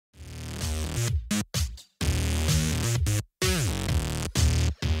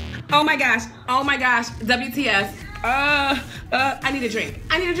Oh my gosh. WTF. I need a drink.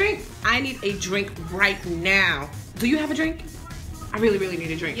 I need a drink right now. Do you have a drink? I really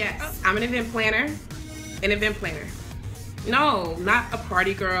need a drink. Yes. I'm an event planner. No, not a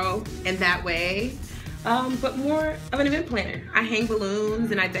party girl in that way, but more of an event planner. I hang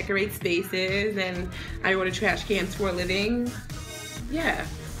balloons and I decorate spaces and I order trash cans for a living. Yeah,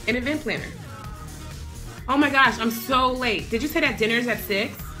 an event planner. Oh my gosh, I'm so late. Did you say that dinner's at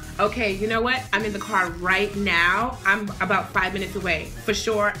 6? Okay, you know what? I'm in the car right now. I'm about 5 minutes away. For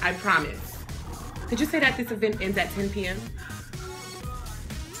sure, I promise. Did you say that this event ends at 10 p.m.?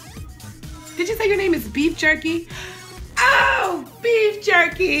 Did you say your name is Beef Jerky? Oh, Beef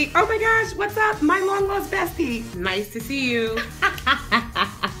Jerky. Oh my gosh, what's up? My long lost bestie. Nice to see you.